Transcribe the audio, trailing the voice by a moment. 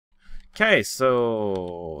Okay,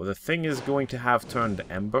 so the thing is going to have turned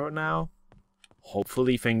ember now.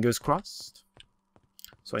 Hopefully, fingers crossed.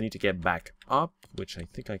 So I need to get back up, which I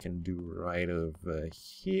think I can do right over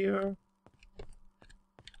here.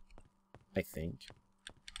 I think.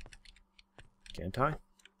 Can't I?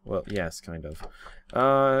 Well, yes, kind of.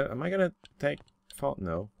 Am I gonna take fault?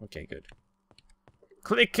 No. Okay, good.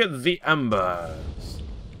 Click the embers.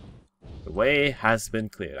 The way has been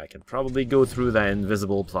cleared. I can probably go through that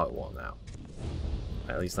invisible plot wall now.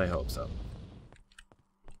 At least I hope so.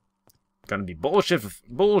 Gonna be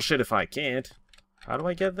bullshit if I can't. How do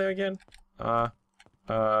I get there again? Oh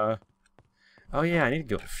yeah, I need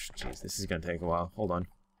to go. Jeez, this is gonna take a while. Hold on.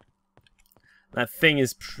 That thing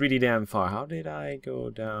is pretty damn far. How did I go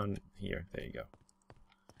down here? There you go.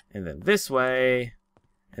 And then this way.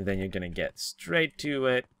 And then you're gonna get straight to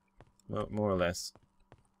it. More or less.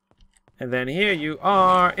 And then here you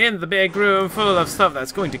are in the big room full of stuff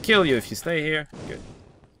that's going to kill you if you stay here. Good.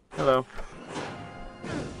 Hello.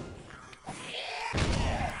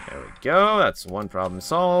 There we go. That's one problem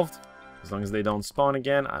solved. As long as they don't spawn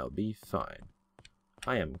again, I'll be fine.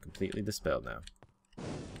 I am completely dispelled now.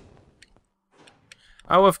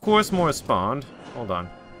 Oh, of course more spawned. Hold on.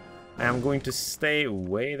 I am going to stay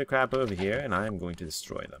way the crap over here, and I am going to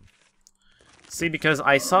destroy them. See, because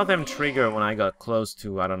I saw them trigger when I got close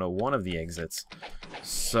to, I don't know, one of the exits.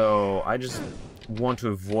 So, I just want to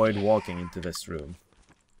avoid walking into this room.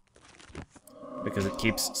 Because it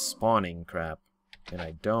keeps spawning crap. And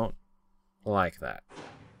I don't like that.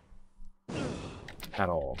 At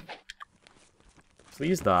all.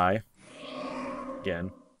 Please die.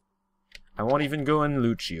 Again. I won't even go and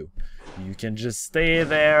loot you. You can just stay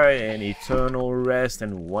there in eternal rest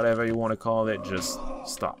and whatever you want to call it, just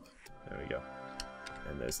stop. There we go.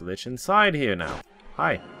 And there's Lich inside here now.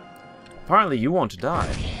 Hi. Apparently you want to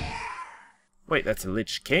die. Wait, that's a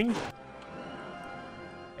Lich King?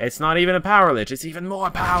 It's not even a power Lich, it's even more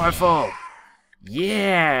powerful!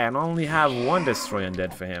 Yeah! And I only have one Destroy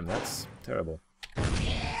Undead for him. That's terrible.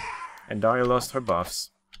 And Daria lost her buffs.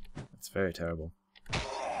 That's very terrible.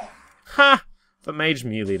 Ha! The mage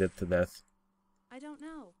meleed it to death. I don't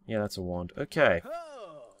know. Yeah, that's a wand. Okay.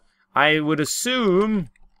 I would assume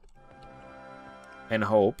and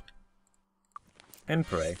hope and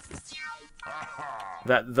pray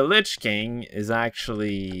that the Lich King is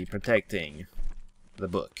actually protecting the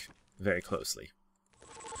book very closely.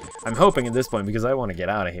 I'm hoping at this point because I want to get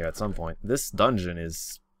out of here at some point. This dungeon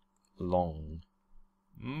is long.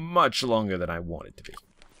 Much longer than I want it to be.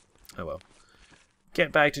 Oh well.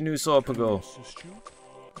 Get back to New Sorpago.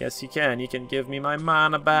 Yes, you can. You can give me my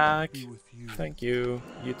mana back. Thank you.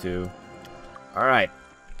 You too. Alright.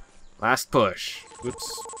 Last push.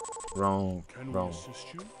 Oops. Wrong.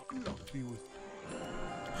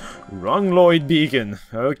 Wrong Lloyd Beacon.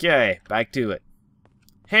 Okay, back to it.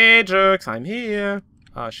 Hey, jerks, I'm here.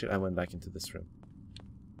 Oh shit, I went back into this room.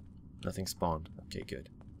 Nothing spawned. Okay, good.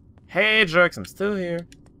 Hey, jerks, I'm still here.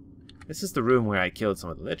 This is the room where I killed some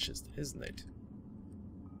of the liches, isn't it?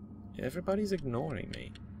 Everybody's ignoring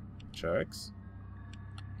me. Jerks?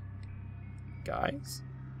 Guys?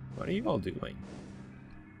 What are you all doing?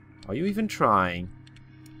 Are you even trying?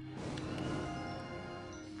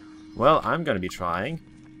 Well, I'm gonna be trying.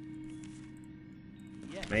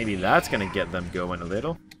 Maybe that's gonna get them going a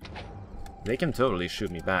little. They can totally shoot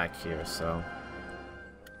me back here, so...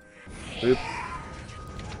 Boop.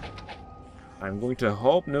 I'm going to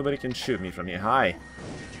hope nobody can shoot me from here. Hi.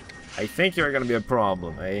 I think you're gonna be a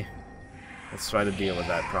problem, eh? Let's try to deal with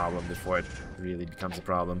that problem before it really becomes a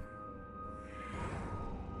problem.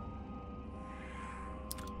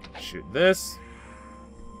 Shoot this.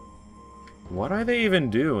 What are they even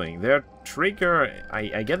doing? Their trigger...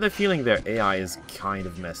 I get the feeling their AI is kind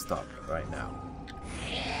of messed up right now.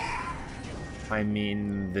 I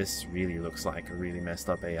mean, this really looks like a really messed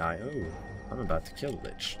up AI. Oh, I'm about to kill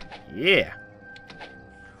Lich. Yeah!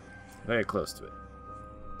 Very close to it.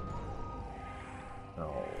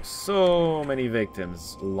 Oh, so many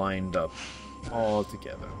victims lined up all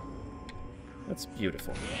together. That's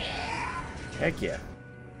beautiful. Heck yeah.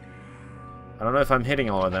 I don't know if I'm hitting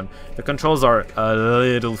all of them. The controls are a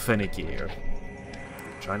little finicky here.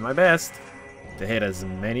 Trying my best to hit as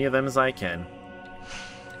many of them as I can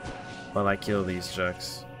while I kill these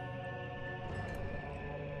jerks.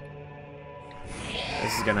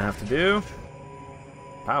 This is gonna have to do.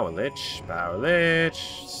 Power Lich,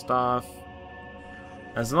 stuff.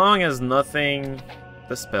 As long as nothing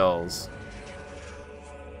dispels.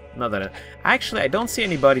 Not that actually, I don't see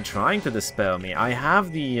anybody trying to dispel me. I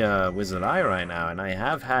have the Wizard Eye right now, and I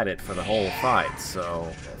have had it for the whole fight, so...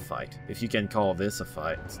 Well, fight. If you can call this a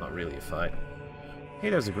fight, it's not really a fight. Hey,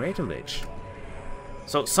 there's a greater Lich.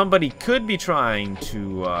 So somebody could be trying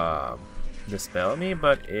to dispel me,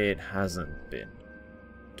 but it hasn't been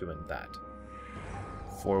doing that.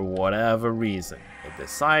 For whatever reason, it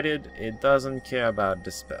decided it doesn't care about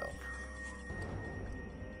dispel.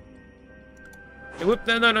 Hey, whoop!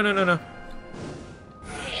 No, no, no, no, no, no.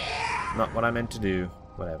 Not what I meant to do.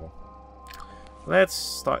 Whatever. Let's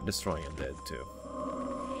start destroying undead too.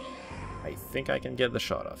 I think I can get the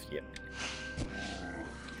shot off. Yep.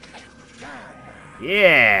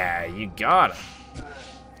 Yeah, you got him.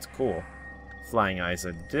 It's cool. Flying eyes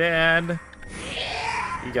are dead.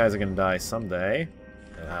 You guys are gonna die someday,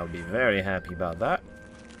 and I'll be very happy about that.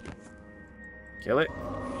 Kill it.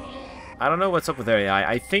 I don't know what's up with their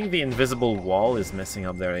AI. I think the invisible wall is messing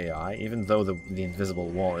up their AI, even though the invisible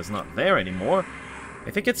wall is not there anymore.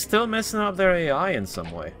 I think it's still messing up their AI in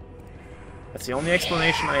some way. That's the only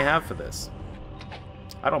explanation I have for this.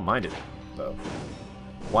 I don't mind it, though.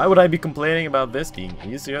 Why would I be complaining about this being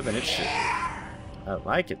easier than it should be? I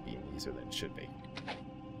like it being easier than it should be.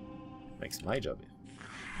 Makes my job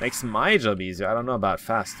easier. I don't know about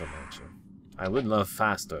faster, don't you? I would love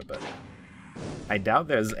faster, but I doubt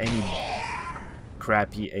there's any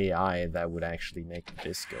crappy AI that would actually make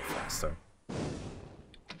this go faster.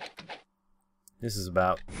 This is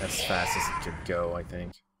about as fast as it could go, I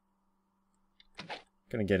think.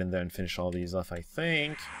 Gonna get in there and finish all these off, I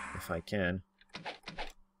think, if I can.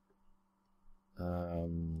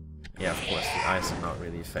 Yeah, of course, the eyes are not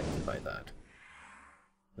really affected by that.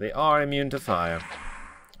 They are immune to fire,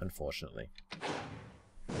 unfortunately.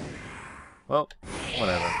 Well,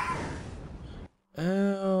 whatever.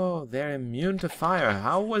 Oh, they're immune to fire.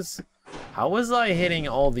 How was I hitting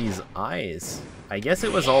all these eyes? I guess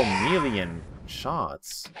it was all melee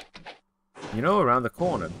shots. You know, around the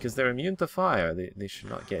corner, because they're immune to fire. They should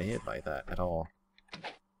not get hit by that at all.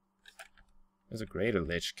 There's a greater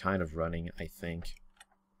Lich kind of running, I think.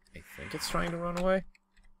 I think it's trying to run away.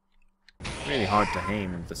 Really hard to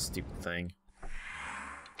aim this stupid thing.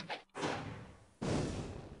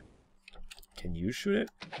 Can you shoot it?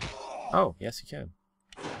 Oh, yes you can.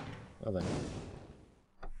 Well then.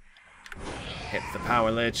 Hit the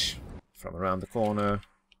power Lich from around the corner.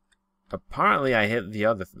 Apparently I hit the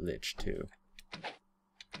other Lich too.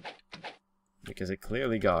 Because it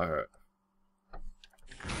clearly got hurt.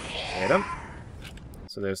 Hit him.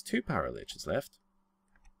 So there's 2 power Liches left.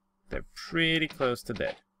 They're pretty close to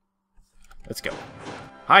dead. Let's go.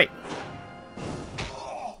 Hi!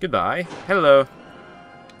 Goodbye. Hello.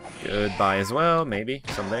 Goodbye as well, maybe,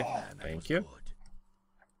 someday. Thank you.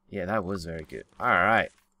 Yeah, that was very good.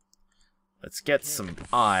 Alright. Let's get some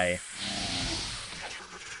eye.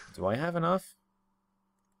 Do I have enough?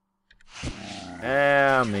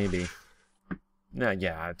 Maybe. No,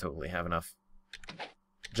 yeah, I totally have enough.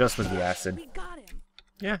 Just with the acid.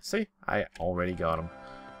 Yeah, see? I already got him.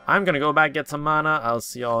 I'm gonna go back get some mana. I'll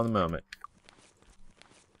see y'all in a moment.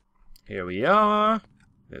 Here we are.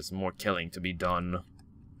 There's more killing to be done.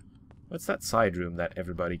 What's that side room that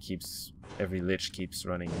every Lich keeps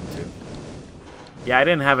running into? Yeah, I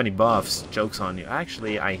didn't have any buffs. Joke's on you.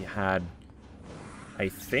 Actually, I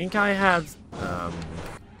think I had,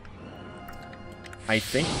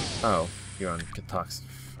 oh, you're on Toxic.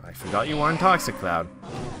 I forgot you were on Toxic Cloud.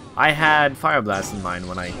 I had Fire Blast in mind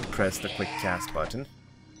when I pressed the quick cast button.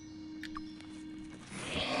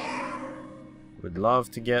 Would love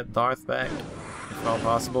to get Darth back, if at all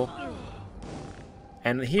possible.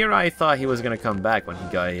 And here I thought he was gonna come back when he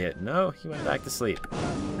got hit. No, he went back to sleep.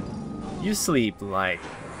 You sleep like,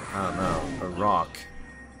 I don't know, a rock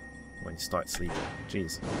when you start sleeping.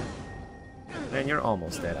 Jeez. Man, you're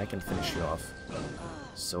almost dead. I can finish you off.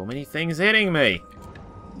 So many things hitting me!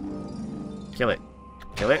 Kill it.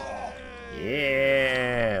 Kill it.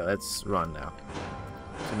 Yeah! Let's run now.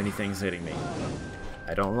 Too many things hitting me.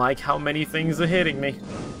 I don't like how many things are hitting me.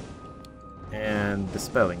 And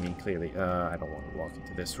dispelling me, clearly. I don't want to walk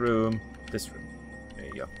into this room. This room. There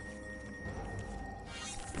you go.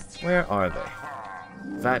 Where are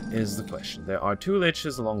they? That is the question. There are 2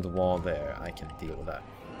 Liches along the wall there. I can deal with that.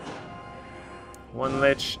 1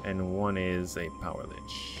 Lich, and 1 is a power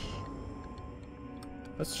Lich.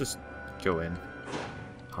 Let's just go in.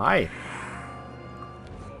 Hi!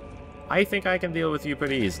 I think I can deal with you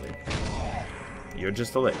pretty easily. You're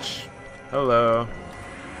just a Lich. Hello.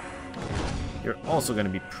 You're also gonna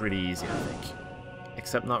be pretty easy, I think.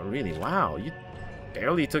 Except not really. Wow, you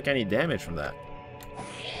barely took any damage from that.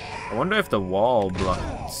 I wonder if the wall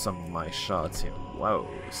blocked some of my shots here. Whoa,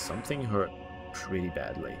 something hurt pretty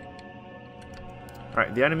badly.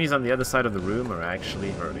 Alright, the enemies on the other side of the room are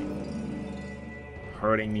actually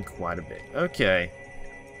hurting me quite a bit. Okay.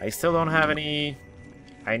 I still don't have any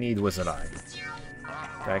I need Wizard Eye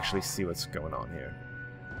to actually see what's going on here.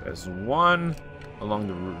 There's one along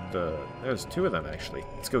the there's two of them actually.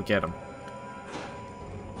 Let's go get them.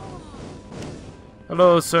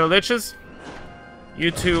 Hello, Sir Liches.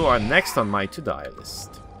 You two are next on my to-die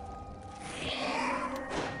list.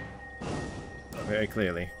 Very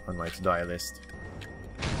clearly on my to-die list.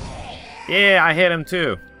 Yeah, I hit him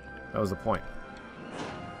too. That was the point.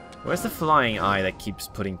 Where's the flying eye that keeps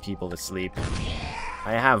putting people to sleep?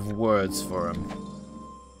 I have words for him.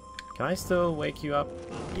 Can I still wake you up?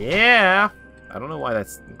 Yeah! I don't know why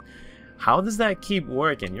that's... How does that keep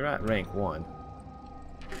working? You're at rank 1.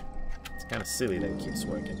 It's kind of silly that it keeps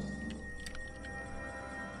working.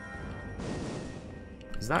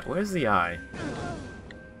 Is that... Where's the eye?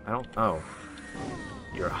 I don't... Oh.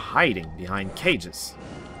 You're hiding behind cages.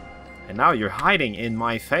 And now you're hiding in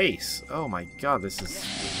my face. Oh my god, this is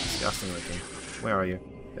disgusting looking. Where are you?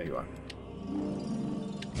 There you are.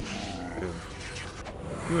 Boom.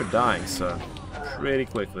 You are dying, sir. Pretty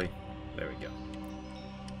quickly. There we go.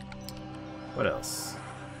 What else?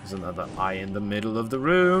 There's another eye in the middle of the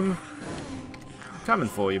room. I'm coming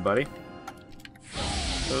for you, buddy.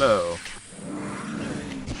 Hello.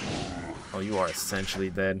 Oh, you are essentially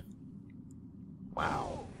dead.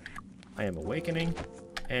 Wow. I am awakening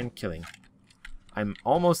and killing. I'm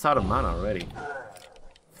almost out of mana already.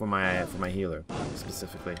 For my healer,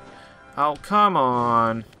 specifically. Oh, come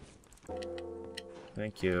on.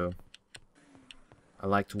 Thank you. I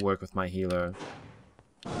like to work with my healer.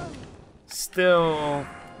 Still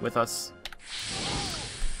with us.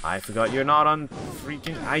 I forgot you're not on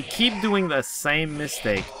freaking... I keep doing the same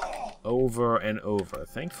mistake over and over.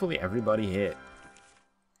 Thankfully, everybody hit.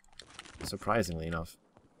 Surprisingly enough.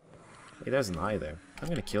 Hey, there's an eye there. I'm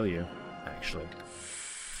gonna kill you, actually.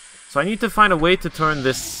 So I need to find a way to turn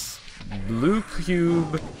this blue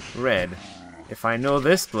cube red. If I know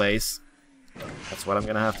this place, that's what I'm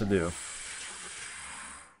gonna have to do.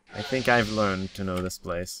 I think I've learned to know this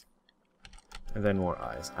place. And then more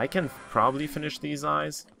eyes. I can probably finish these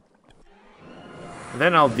eyes. And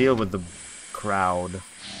then I'll deal with the crowd.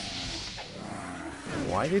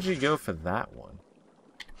 Why did you go for that one?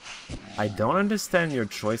 I don't understand your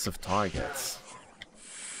choice of targets.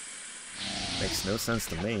 Makes no sense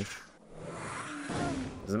to me.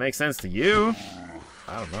 Does it make sense to you?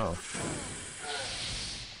 I don't know.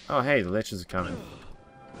 Oh, hey, the Liches are coming.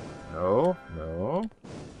 No, no.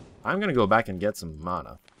 I'm gonna go back and get some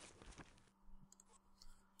mana.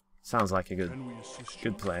 Sounds like a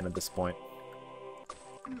good plan at this point.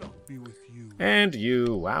 And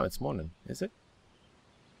you... Wow, it's morning. Is it?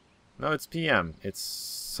 No, it's PM. It's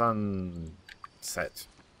sunset.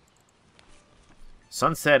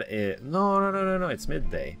 Sunset is... No, it's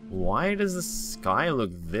midday. Why does the sky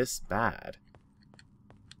look this bad?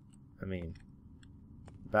 I mean...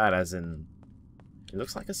 Bad as in... It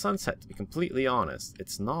looks like a sunset, to be completely honest.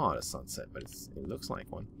 It's not a sunset, but it looks like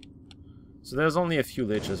one. So there's only a few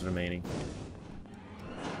Liches remaining.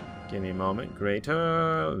 Give me a moment.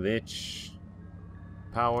 Greater Lich...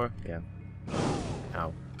 Power. Yeah.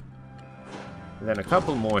 Ow. And then a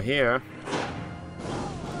couple more here.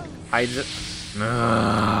 I just...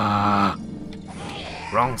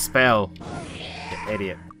 Wrong spell. You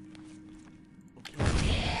idiot.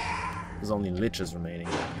 There's only Liches remaining.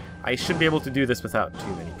 I should be able to do this without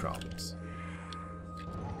too many problems.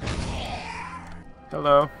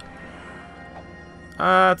 Hello.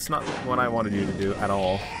 That's not what I wanted you to do at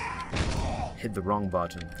all. Hit the wrong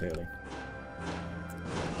button, clearly.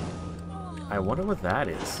 I wonder what that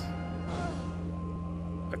is.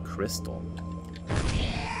 A crystal.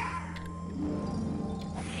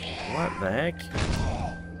 What the heck?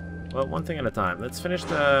 Well, one thing at a time. Let's finish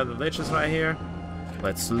the Liches right here.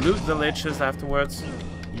 Let's loot the Liches afterwards.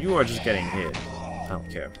 You are just getting hit. I don't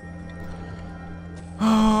care.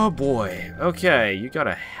 Oh boy. Okay, you got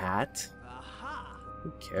a hat?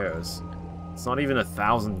 Who cares? It's not even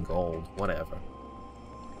 1,000 gold. Whatever.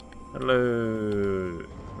 Hello.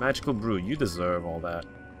 Magical Brew. You deserve all that.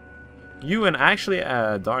 You and actually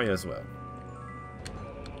Daria as well.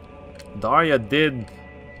 Daria did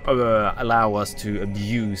allow us to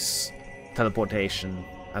abuse teleportation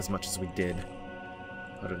as much as we did.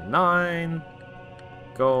 109.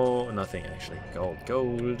 Gold. Nothing actually.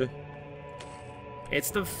 Gold.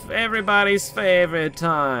 It's everybody's favorite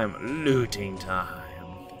time. Looting time.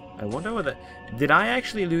 I wonder what did I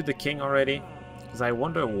actually loot the king already? Because I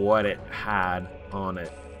wonder what it had on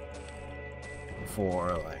it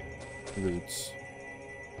for, like, loots.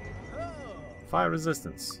 Fire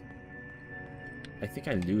resistance. I think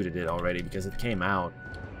I looted it already because it came out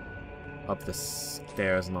up the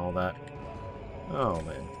stairs and all that. Oh,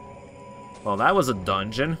 man. Well, that was a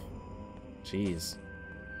dungeon. Jeez.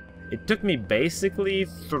 It took me basically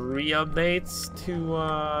 3 updates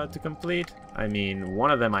to complete. I mean,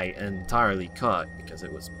 one of them I entirely cut because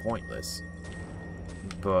it was pointless.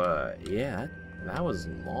 But yeah, that was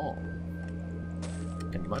long.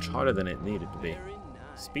 And much harder than it needed to be.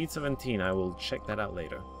 Speed 17, I will check that out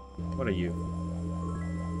later. What are you?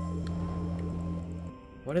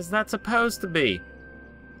 What is that supposed to be?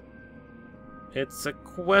 It's a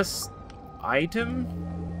quest item?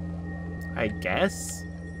 I guess?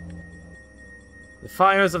 The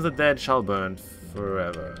fires of the dead shall burn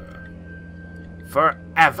forever.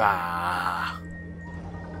 Forever!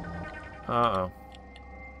 Uh-oh.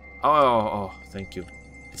 Oh, thank you.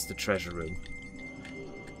 It's the treasure room.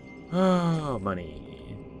 Oh, money.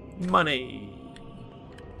 Money!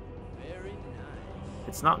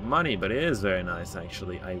 It's not money, but it is very nice,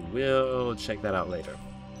 actually. I will check that out later.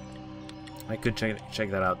 I could check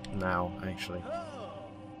that out now, actually.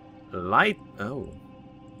 Light... Oh.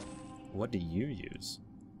 What do you use?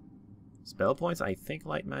 Spell points? I think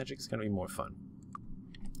light magic is going to be more fun.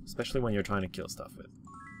 Especially when you're trying to kill stuff with.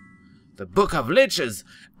 The Book of Liches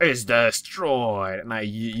is destroyed! And I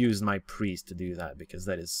used my priest to do that, because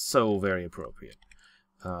that is so very appropriate.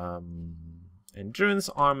 Endurance,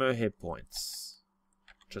 armor, hit points.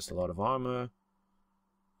 Just a lot of armor.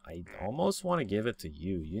 I almost want to give it to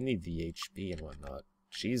you. You need the HP and whatnot.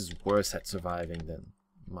 She's worse at surviving than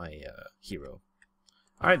my hero.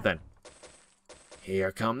 Alright then.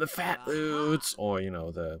 Here come the fat loots! Or, you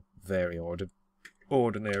know, the very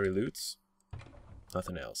ordinary loots.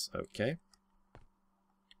 Nothing else. Okay.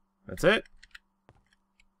 That's it?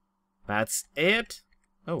 That's it?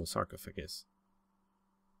 Oh, sarcophagus.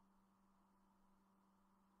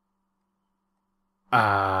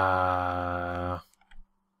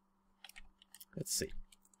 Let's see.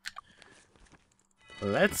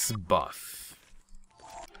 Let's buff.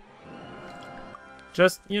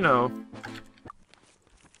 Just, you know,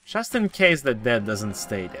 just in case the dead doesn't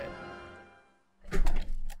stay dead.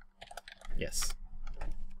 Yes.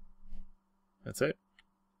 That's it.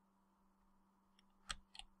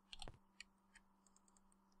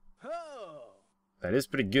 That is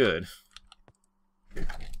pretty good.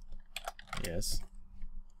 Yes.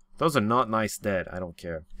 Those are not nice dead. I don't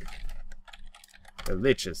care. They're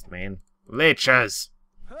liches, man. Liches!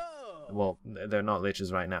 Well, they're not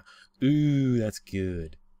liches right now. Ooh, that's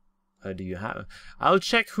good. Do you have... I'll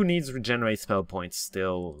check who needs regenerate spell points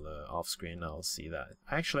still off screen. I'll see that.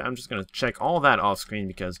 Actually, I'm just going to check all that off screen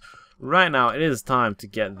because right now it is time to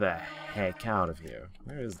get the heck out of here.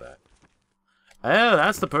 Where is that? Oh,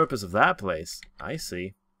 that's the purpose of that place. I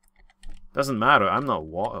see. Doesn't matter. I'm not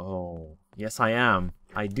oh, yes I am.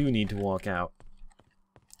 I do need to walk out.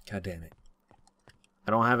 God damn it.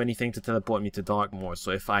 I don't have anything to teleport me to Darkmoor, so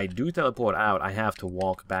if I do teleport out, I have to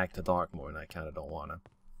walk back to Darkmoor, and I kind of don't want to.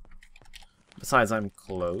 Besides, I'm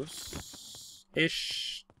close-ish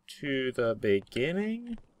to the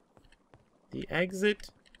beginning. The exit.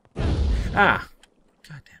 Ah!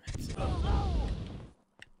 God damn it.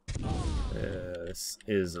 This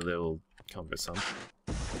is a little cumbersome.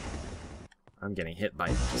 I'm getting hit by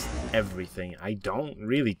just everything. I don't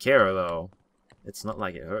really care, though. It's not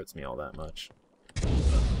like it hurts me all that much.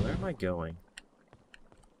 Where am I going?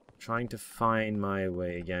 Trying to find my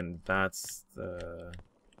way again. That's the...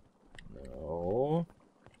 No.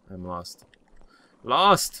 I'm lost.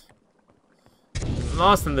 Lost! I'm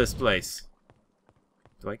lost in this place.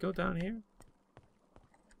 Do I go down here?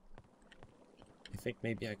 I think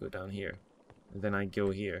maybe I go down here. And then I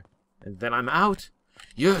go here. And then I'm out!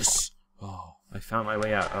 Yes! Oh, I found my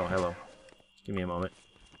way out. Oh, hello. Give me a moment.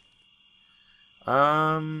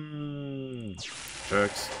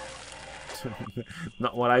 Jerks.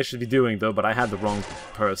 Not what I should be doing, though, but I had the wrong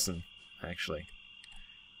person, actually.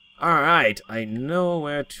 Alright, I know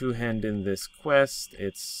where to hand in this quest.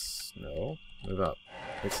 It's... No, move up.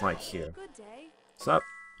 It's like here. What's up?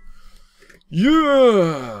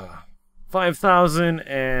 Yeah! 5,000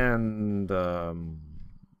 and...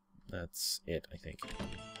 that's it, I think.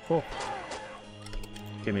 Cool.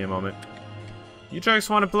 Give me a moment. You jerks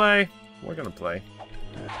want to play? We're gonna play.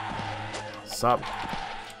 Sup?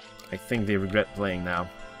 I think they regret playing now.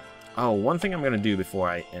 Oh, one thing I'm gonna do before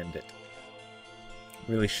I end it.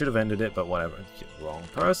 Really should have ended it, but whatever. Wrong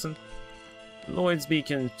person. Lloyd's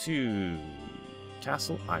Beacon to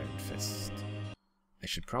Castle Iron Fist. I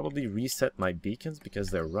should probably reset my beacons because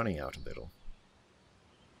they're running out a little.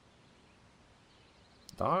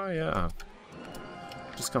 Oh, yeah.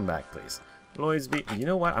 Just come back, please. Lloyd's Beacon. You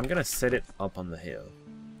know what? I'm gonna set it up on the hill.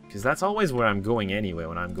 Because that's always where I'm going anyway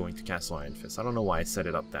when I'm going to Castle Iron Fist. I don't know why I set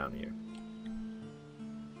it up down here.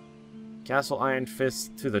 Castle Iron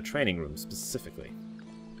Fist to the training room, specifically.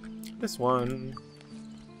 This one.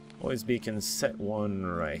 Always Beacon, set one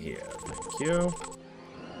right here. Thank you.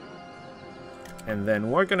 And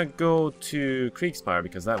then we're gonna go to Kriegspire,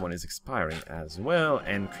 because that one is expiring as well.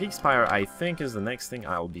 And Kriegspire, I think, is the next thing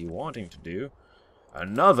I'll be wanting to do.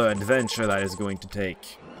 Another adventure that is going to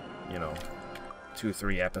take, you know,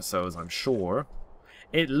 2-3 episodes, I'm sure.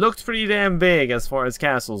 It looked pretty damn big as far as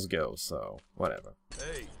castles go, so whatever.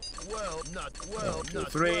 Hey, well, not well, 1, 2,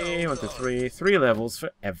 not 3, well 1, 2, 3. 3 levels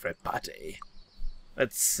for everybody.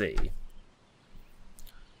 Let's see.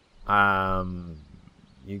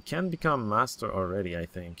 You can become master already, I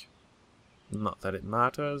think. Not that it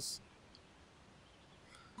matters.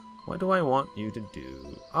 What do I want you to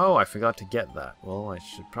do? Oh, I forgot to get that. Well, I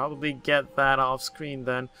should probably get that off screen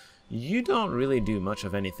then. You don't really do much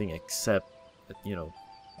of anything except, you know,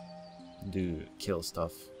 kill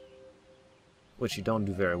stuff. Which you don't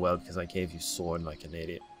do very well because I gave you sword like an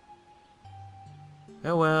idiot.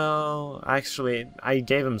 Oh well, actually, I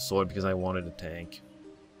gave him sword because I wanted a tank.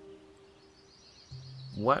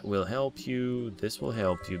 What will help you? This will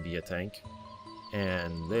help you be a tank.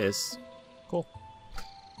 And this. Cool.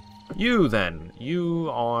 You then. You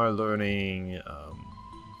are learning...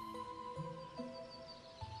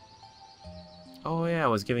 Oh yeah, I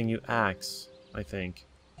was giving you axe, I think.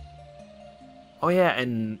 Oh yeah,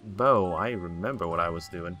 and bow. I remember what I was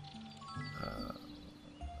doing.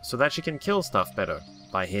 So that you can kill stuff better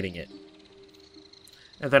by hitting it.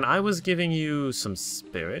 And then I was giving you some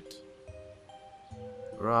spirit.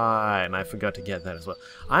 Right, and I forgot to get that as well.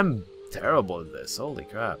 I'm terrible at this, holy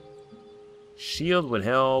crap. Shield would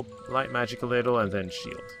help, light magic a little, and then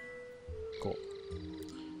shield. Cool.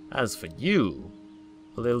 As for you,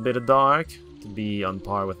 a little bit of dark to be on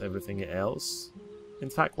par with everything else. In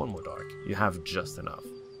fact, one more dark. You have just enough.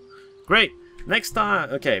 Great! Next time,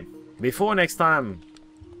 okay, before next time,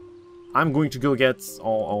 I'm going to go get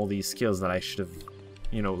all these skills that I should have,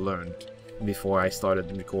 you know, learned before I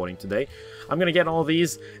started recording today. I'm gonna get all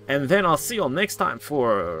these, and then I'll see you all next time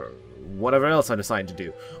for whatever else I decide to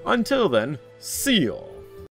do. Until then, see you all.